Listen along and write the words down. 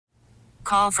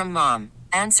call from mom.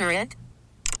 Answer it.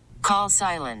 Call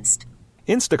silenced.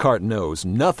 Instacart knows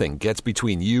nothing gets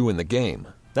between you and the game.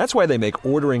 That's why they make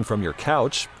ordering from your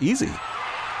couch easy.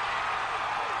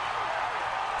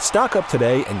 Stock up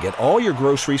today and get all your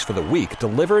groceries for the week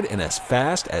delivered in as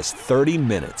fast as 30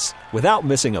 minutes without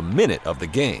missing a minute of the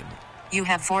game. You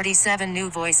have 47 new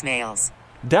voicemails.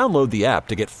 Download the app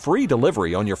to get free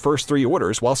delivery on your first 3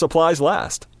 orders while supplies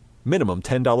last. Minimum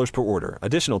 $10 per order.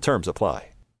 Additional terms apply.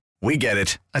 We get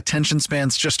it. Attention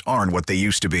spans just aren't what they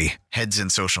used to be. Heads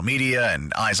in social media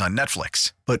and eyes on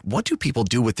Netflix. But what do people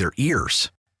do with their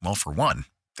ears? Well, for one,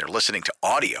 they're listening to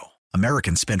audio.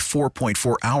 Americans spend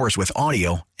 4.4 hours with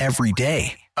audio every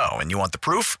day. Oh, and you want the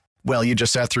proof? Well, you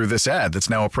just sat through this ad that's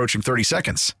now approaching 30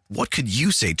 seconds. What could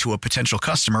you say to a potential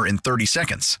customer in 30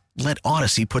 seconds? Let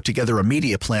Odyssey put together a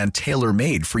media plan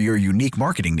tailor-made for your unique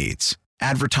marketing needs.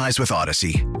 Advertise with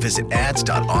Odyssey. Visit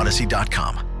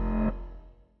ads.odyssey.com.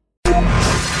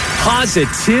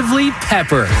 Positively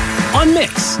Pepper on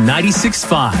Mix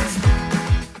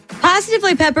 96.5.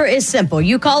 Positively Pepper is simple.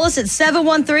 You call us at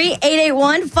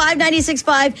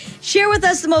 713-881-5965. Share with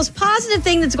us the most positive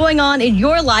thing that's going on in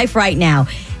your life right now.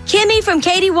 Kimmy from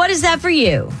Katy, what is that for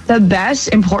you? The best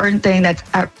important thing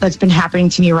that's been happening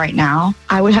to me right now,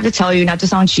 I would have to tell you, not to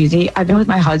sound cheesy, I've been with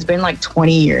my husband like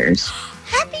 20 years.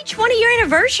 Happy 20-year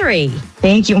anniversary.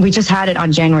 Thank you. We just had it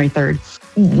on January 3rd.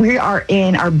 We are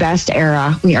in our best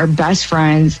era. We are best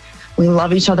friends. We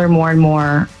love each other more and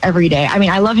more every day. I mean,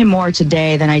 I love him more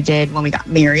today than I did when we got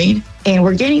married. And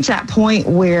we're getting to that point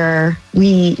where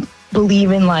we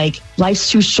believe in like, life's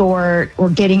too short, we're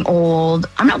getting old.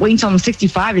 I'm not waiting till I'm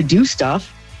 65 to do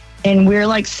stuff. And we're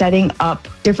like setting up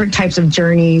different types of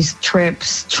journeys,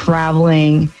 trips,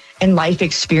 traveling, and life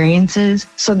experiences.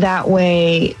 So that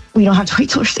way we don't have to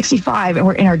wait till we're 65 and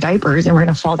we're in our diapers and we're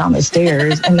going to fall down the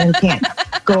stairs and then can't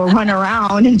go run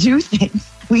around and do things.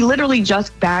 We literally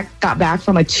just got back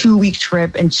from a 2-week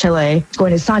trip in Chile,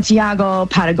 going to Santiago,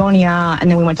 Patagonia,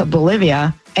 and then we went to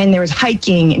Bolivia. And there was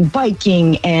hiking and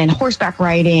biking and horseback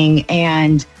riding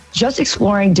and just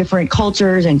exploring different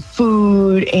cultures and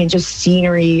food and just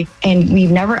scenery. And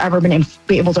we've never, ever been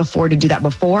able to afford to do that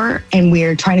before. And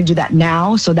we're trying to do that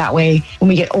now. So that way, when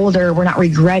we get older, we're not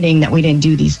regretting that we didn't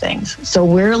do these things. So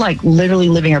we're like literally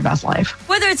living our best life.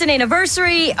 Whether it's an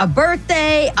anniversary, a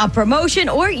birthday, a promotion,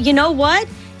 or you know what?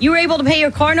 You were able to pay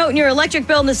your car note and your electric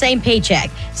bill in the same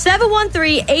paycheck.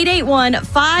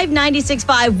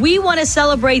 713-881-5965. We want to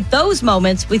celebrate those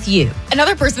moments with you.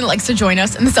 Another person that likes to join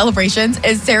us in the celebrations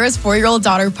is Sarah's 4-year-old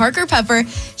daughter, Parker Pepper.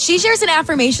 She shares an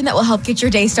affirmation that will help get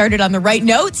your day started on the right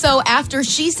note. So after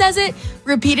she says it,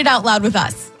 repeat it out loud with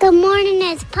us. Good morning,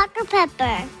 it's Parker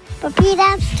Pepper. Repeat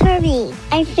after me.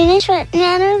 I finish what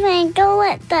matters and go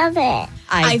what doesn't.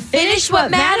 I finish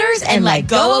what matters and let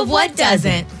go of what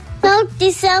doesn't. Note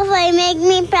to self, I make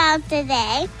me proud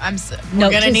today.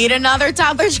 We're going to need another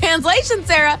toddler translation,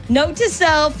 Sarah. Note to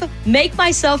self, make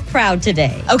myself proud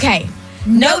today. Okay.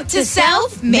 Note to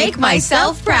self, make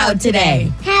myself proud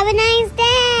today. Have a nice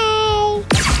day.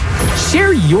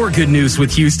 Share your good news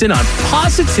with Houston on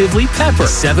Positively Pepper.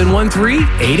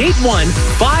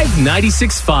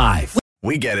 713-881-5965.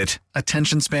 We get it.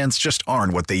 Attention spans just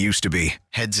aren't what they used to be.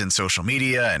 Heads in social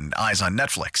media and eyes on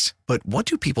Netflix. But what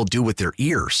do people do with their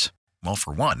ears? Well,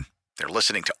 for one, they're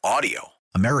listening to audio.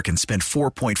 Americans spend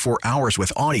 4.4 hours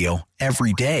with audio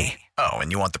every day. Oh,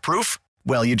 and you want the proof?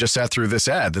 Well, you just sat through this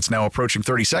ad that's now approaching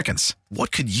 30 seconds.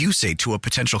 What could you say to a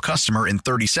potential customer in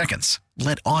 30 seconds?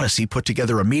 Let Odyssey put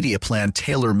together a media plan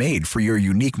tailor-made for your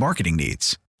unique marketing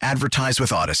needs. Advertise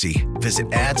with Odyssey.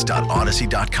 Visit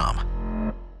ads.odyssey.com.